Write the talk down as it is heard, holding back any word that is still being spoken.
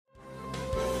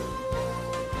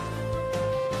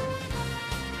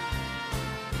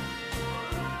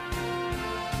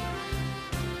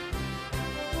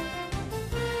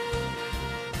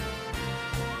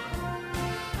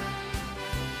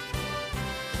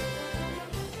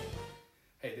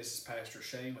this is Pastor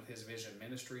Shane with His Vision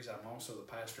Ministries. I'm also the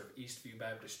pastor of Eastview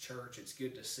Baptist Church. It's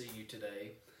good to see you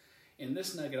today. In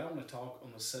this nugget, I want to talk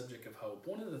on the subject of hope.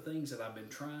 One of the things that I've been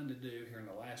trying to do here in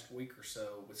the last week or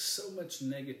so, with so much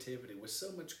negativity, with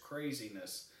so much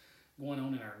craziness going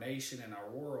on in our nation and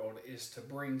our world, is to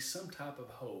bring some type of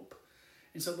hope.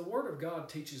 And so the Word of God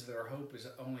teaches that our hope is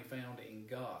only found in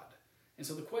God. And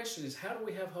so the question is, how do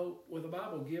we have hope? Well, the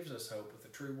Bible gives us hope with the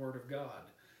true Word of God.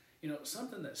 You know,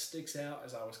 something that sticks out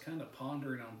as I was kind of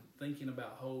pondering on thinking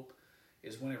about hope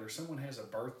is whenever someone has a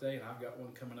birthday, and I've got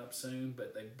one coming up soon,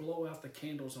 but they blow out the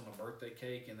candles on a birthday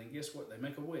cake, and then guess what? They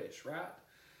make a wish, right?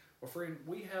 Well, friend,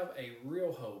 we have a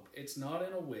real hope. It's not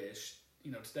in a wish.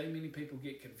 You know, today many people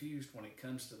get confused when it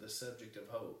comes to the subject of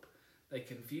hope. They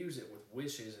confuse it with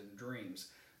wishes and dreams.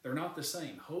 They're not the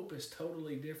same. Hope is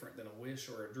totally different than a wish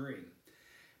or a dream.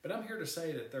 But I'm here to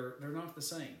say that they're not the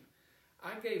same.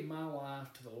 I gave my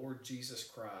life to the Lord Jesus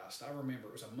Christ. I remember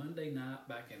it was a Monday night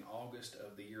back in August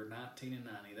of the year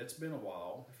 1990. That's been a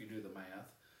while, if you do the math.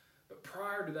 But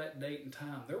prior to that date and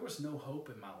time, there was no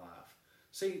hope in my life.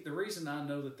 See, the reason I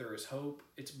know that there is hope,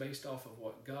 it's based off of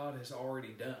what God has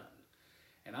already done.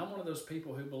 And I'm one of those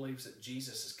people who believes that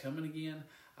Jesus is coming again.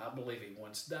 I believe He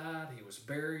once died, He was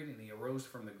buried, and He arose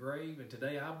from the grave. And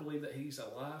today I believe that He's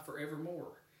alive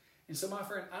forevermore. And so, my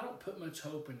friend, I don't put much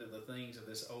hope into the things of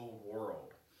this old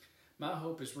world. My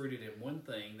hope is rooted in one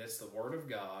thing, that's the Word of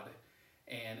God,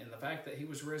 and in the fact that He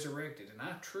was resurrected. And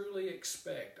I truly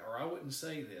expect, or I wouldn't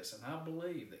say this, and I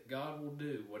believe that God will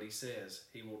do what He says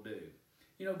He will do.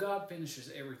 You know, God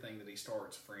finishes everything that He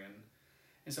starts, friend.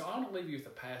 And so I want to leave you with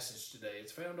a passage today.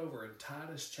 It's found over in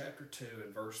Titus chapter 2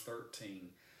 and verse 13.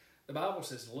 The Bible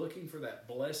says, looking for that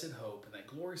blessed hope and that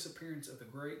glorious appearance of the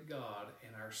great God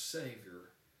and our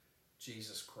Savior,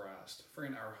 Jesus Christ.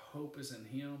 Friend, our hope is in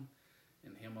Him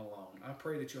and Him alone. I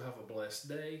pray that you'll have a blessed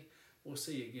day. We'll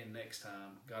see you again next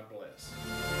time. God bless.